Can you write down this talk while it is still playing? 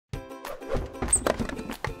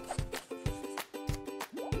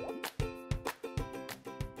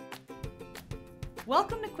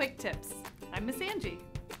Welcome to Quick Tips. I'm Miss Angie.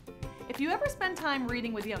 If you ever spend time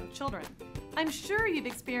reading with young children, I'm sure you've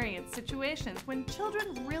experienced situations when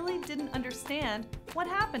children really didn't understand what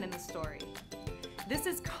happened in the story. This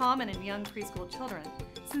is common in young preschool children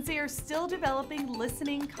since they are still developing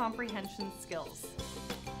listening comprehension skills.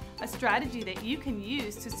 A strategy that you can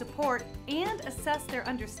use to support and assess their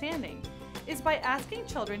understanding is by asking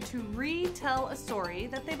children to retell a story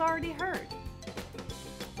that they've already heard.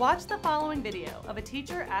 Watch the following video of a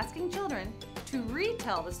teacher asking children to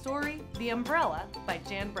retell the story The Umbrella by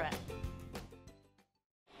Jan Brett.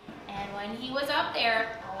 And when he was up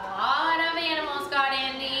there, a lot of animals got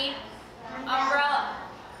in the umbrella.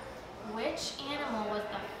 Which animal was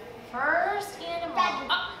the first animal?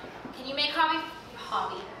 Oh, can you make Hobby?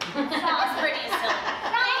 That's pretty silly.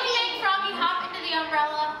 Can you make Froggy hop into the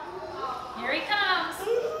umbrella? Here he comes.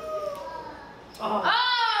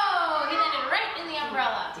 Oh, he landed right in the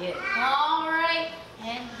umbrella. Did. All right.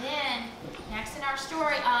 And then, next in our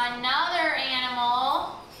story, another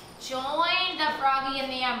animal joined the Froggy in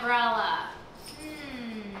the umbrella.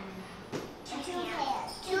 Toucan.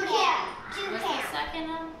 What's the second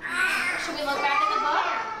one? Should we look back at the book?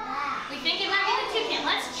 We think it might be the toucan.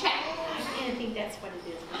 Let's check. I think that's what it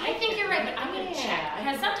is. I think you're right, but I'm going to check.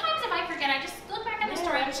 Because sometimes if I forget, I just look back at the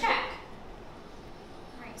story and check.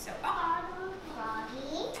 All right, so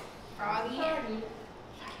Froggy.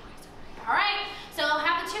 All right, so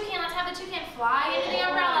have the toucan. Let's have the toucan fly into the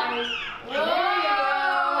umbrella.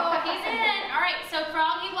 Whoa, he's in. All right, so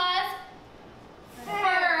Froggy was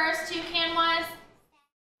first. Toucan was.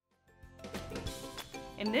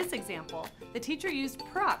 In this example, the teacher used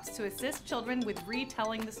props to assist children with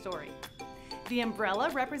retelling the story. The umbrella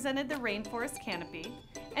represented the rainforest canopy,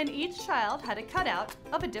 and each child had a cutout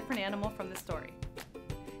of a different animal from the story.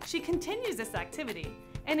 She continues this activity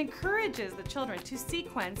and encourages the children to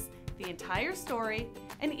sequence the entire story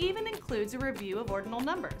and even includes a review of ordinal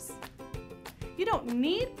numbers. You don't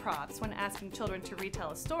need props when asking children to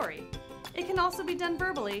retell a story. It can also be done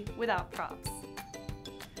verbally without props.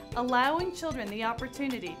 Allowing children the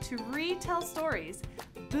opportunity to retell stories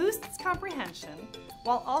boosts comprehension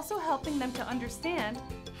while also helping them to understand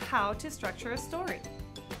how to structure a story.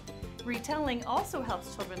 Retelling also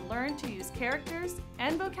helps children learn to use characters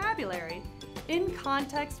and vocabulary in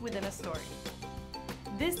context within a story.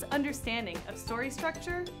 This understanding of story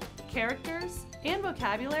structure, characters, and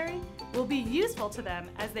vocabulary will be useful to them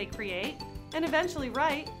as they create and eventually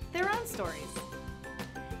write their own stories.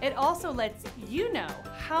 It also lets you know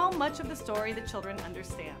how much of the story the children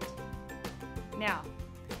understand. Now,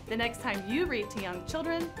 the next time you read to young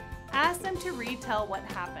children, ask them to retell what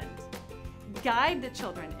happened. Guide the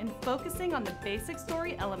children in focusing on the basic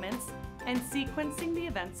story elements and sequencing the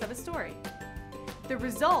events of a story. The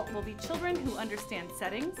result will be children who understand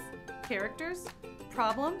settings, characters,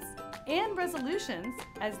 problems, and resolutions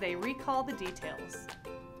as they recall the details.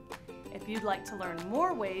 If you'd like to learn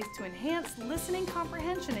more ways to enhance listening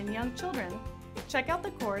comprehension in young children, check out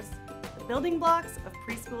the course, The Building Blocks of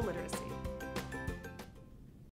Preschool Literacy.